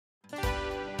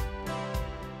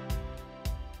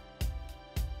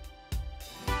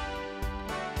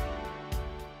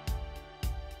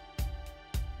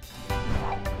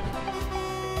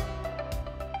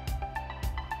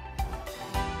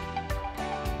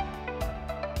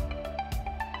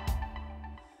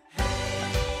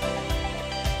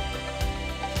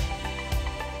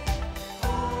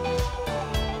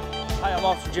I'm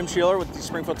Officer Jim Sheeler with the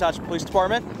Springfield Township Police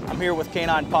Department. I'm here with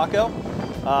K-9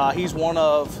 Pako. He's one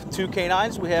of 2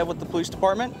 canines we have with the police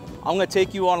department. I'm going to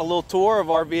take you on a little tour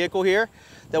of our vehicle here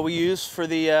that we use for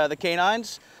the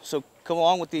canines. So come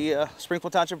along with the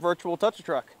Springfield Township virtual touch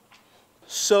truck.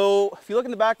 So if you look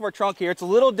in the back of our trunk here, it's a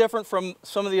little different from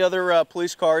some of the other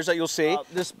police cars that you'll see.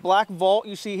 This black vault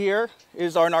you see here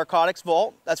is our narcotics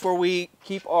vault. That's where we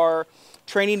keep our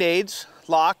training aids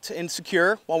locked and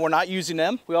secure while we're not using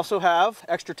them. We also have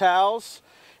extra towels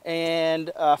and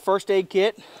a first aid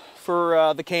kit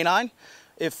for the canine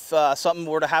if something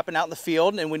were to happen out in the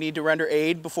field and we need to render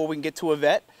aid before we can get to a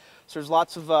vet. So there's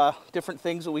lots of different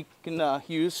things that we can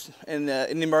use in the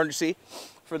emergency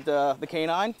for the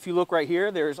canine. If you look right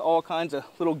here, there's all kinds of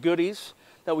little goodies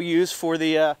that we use for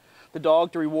the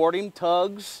dog to reward him,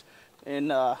 tugs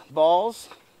and balls.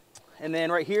 And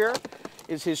then right here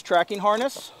is his tracking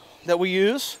harness that we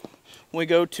use when we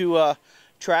go to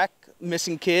track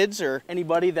missing kids or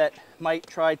anybody that might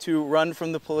try to run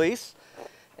from the police.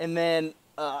 And then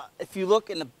if you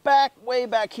look in the back, way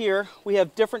back here, we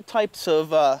have different types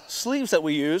of sleeves that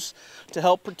we use to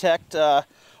help protect our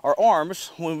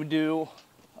arms when we do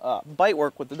bite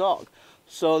work with the dog.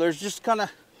 So there's just kind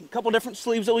of a couple different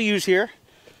sleeves that we use here.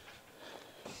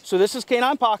 So this is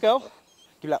K-9 Pako.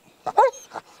 Give it up.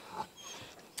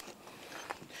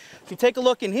 If you take a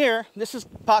look in here, this is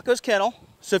Pako's kennel.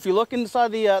 So if you look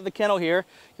inside the kennel here,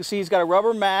 you'll see he's got a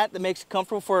rubber mat that makes it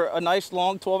comfortable for a nice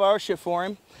long 12-hour shift for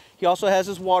him. He also has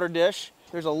his water dish.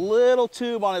 There's a little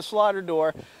tube on his slider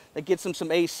door that gets him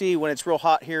some AC when it's real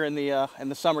hot here in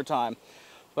the summertime.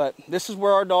 But this is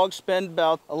where our dogs spend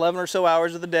about 11 or so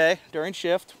hours of the day during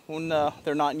shift when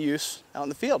they're not in use out in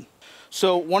the field.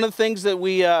 So one of the things that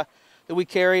we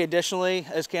carry additionally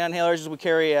as canine handlers is we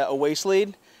carry a waist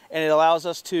lead. And it allows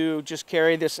us to just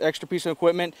carry this extra piece of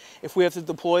equipment. If we have to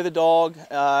deploy the dog,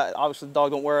 obviously the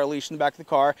dog don't wear a leash in the back of the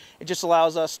car. It just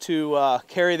allows us to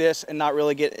carry this and not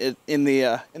really get it in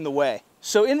the way.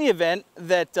 So in the event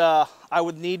that I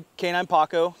would need K-9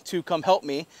 Pako to come help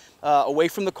me away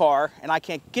from the car and I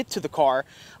can't get to the car,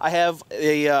 I have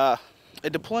a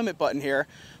deployment button here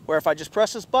where if I just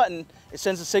press this button, it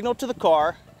sends a signal to the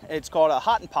car. It's called a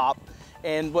hot and pop.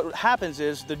 And what happens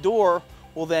is the door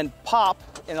will then pop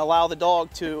and allow the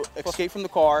dog to escape from the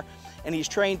car, and he's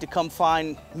trained to come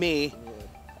find me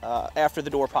after the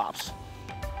door pops.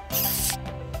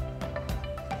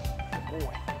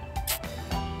 Boy.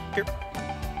 Here.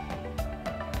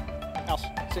 House.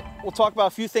 Sit. We'll talk about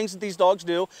a few things that these dogs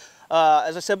do.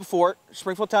 As I said before,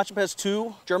 Springfield Township has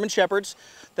 2 German Shepherds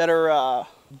that are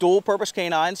dual-purpose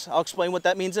canines. I'll explain what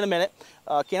that means in a minute.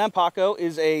 K-9 Pako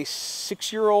is a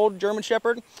 6-year-old German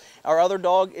Shepherd. Our other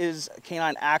dog is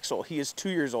Canine Axel. He is 2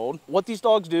 years old. What these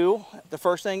dogs do, the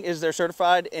first thing is they're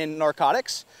certified in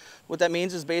narcotics. What that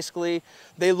means is basically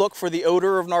they look for the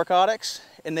odor of narcotics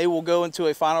and they will go into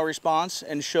a final response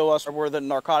and show us where the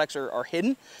narcotics are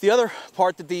hidden. The other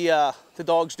part that the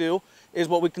dogs do is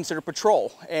what we consider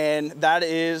patrol, and that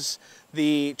is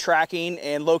the tracking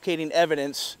and locating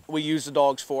evidence we use the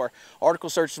dogs for. Article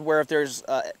search is where if there's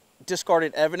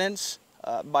discarded evidence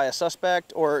by a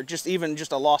suspect or just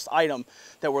a lost item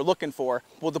that we're looking for,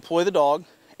 we'll deploy the dog,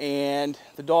 and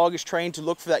the dog is trained to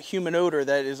look for that human odor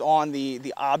that is on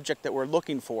the object that we're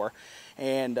looking for.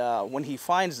 And when he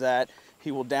finds that,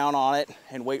 he will down on it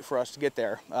and wait for us to get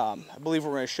there. I believe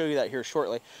we're going to show you that here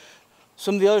shortly.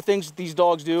 Some of the other things that these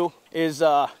dogs do is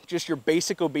just your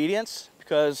basic obedience,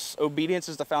 because obedience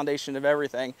is the foundation of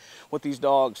everything with these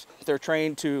dogs. They're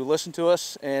trained to listen to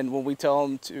us, and when we tell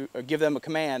them to give them a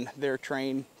command, they're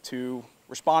trained to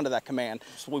respond to that command.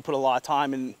 So we put a lot of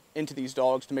time into these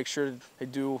dogs to make sure they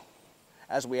do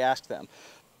as we ask them.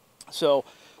 So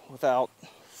without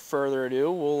further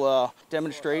ado, we'll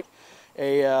demonstrate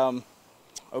a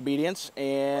obedience,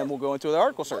 and we'll go into the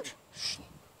article search.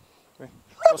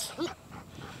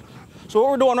 So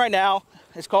what we're doing right now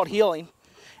is called heeling.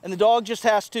 And the dog just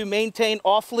has to maintain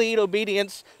off-lead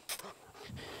obedience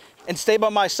and stay by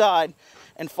my side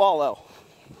and follow.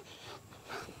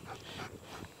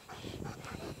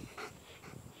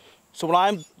 So when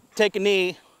I'm taking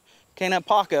knee, K-9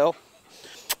 Pako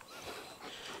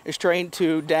is trained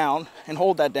to down and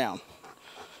hold that down.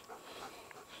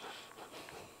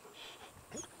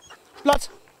 Blood.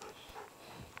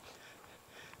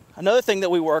 Another thing that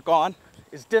we work on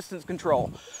is distance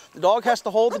control. The dog has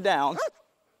to hold it down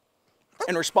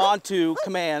and respond to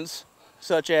commands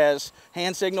such as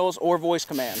hand signals or voice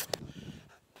command.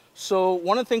 So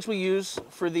one of the things we use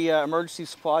for the emergency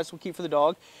supplies we keep for the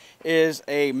dog is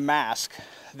a mask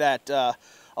that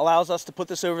allows us to put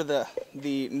this over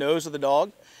the nose of the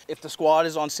dog. If the squad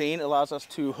is on scene, it allows us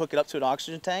to hook it up to an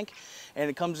oxygen tank, and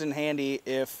it comes in handy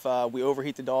if we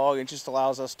overheat the dog. It just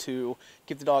allows us to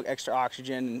give the dog extra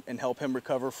oxygen and help him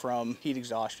recover from heat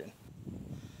exhaustion.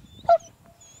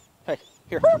 Hey,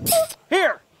 here.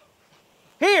 Here!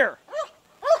 Here!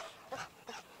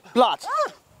 Lots.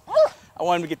 I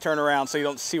want him to get turned around so you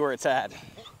don't see where it's at.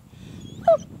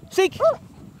 Seek!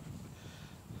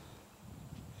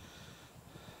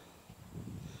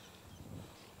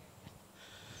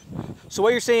 So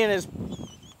what you're seeing is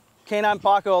Canine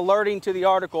Pako alerting to the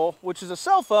article, which is a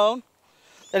cell phone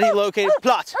that he located.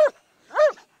 Plot.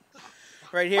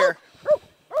 Right here.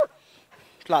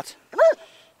 Plot.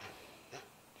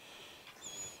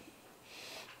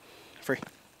 Free.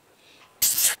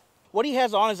 What he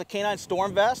has on is a K-9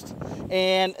 storm vest,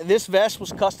 and this vest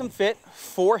was custom fit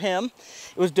for him.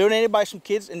 It was donated by some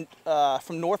kids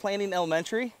from North Landing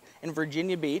Elementary in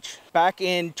Virginia Beach. Back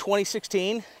in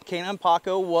 2016, Canine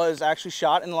Pako was actually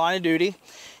shot in the line of duty.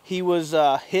 He was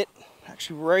hit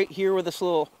actually right here where this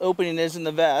little opening is in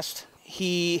the vest.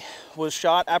 He was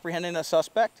shot apprehending a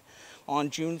suspect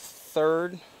on June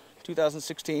 3rd,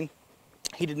 2016.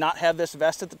 He did not have this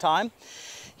vest at the time.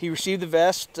 He received the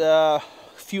vest a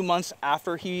few months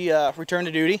after he returned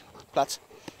to duty. Plots.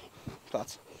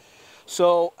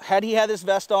 So had he had this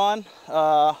vest on,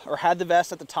 or had the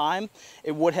vest at the time,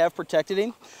 it would have protected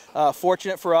him.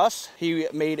 Fortunate for us, he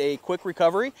made a quick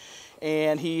recovery,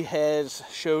 and he has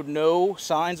showed no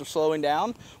signs of slowing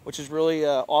down, which is really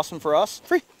awesome for us.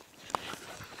 Free.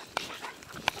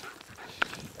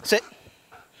 Sit.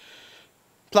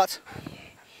 Plots.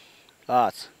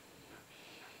 Plots.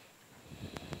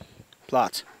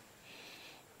 Plots.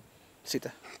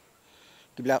 Sita.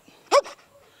 Give it out.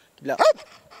 Give it out.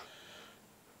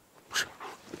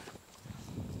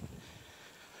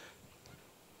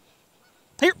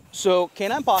 Here. So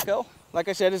Canine Pako, like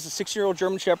I said, is a 6-year-old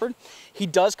German Shepherd. He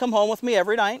does come home with me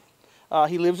every night.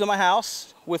 He lives in my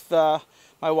house with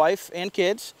my wife and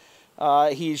kids.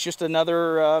 He's just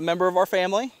another member of our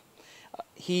family.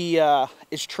 He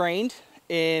is trained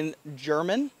in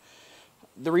German.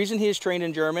 The reason he is trained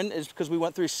in German is because we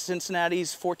went through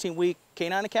Cincinnati's 14-week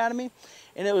Canine Academy,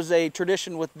 and it was a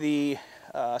tradition with the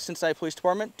Cincinnati Police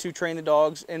Department to train the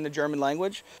dogs in the German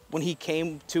language. When he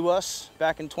came to us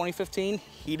back in 2015,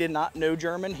 he did not know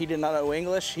German, he did not know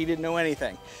English, he didn't know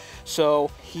anything. So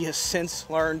he has since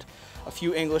learned a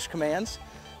few English commands,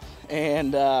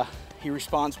 and he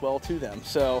responds well to them.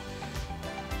 So,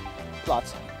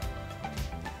 lots.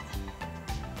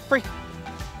 Free.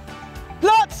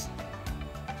 Lots!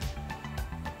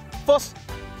 Fuss.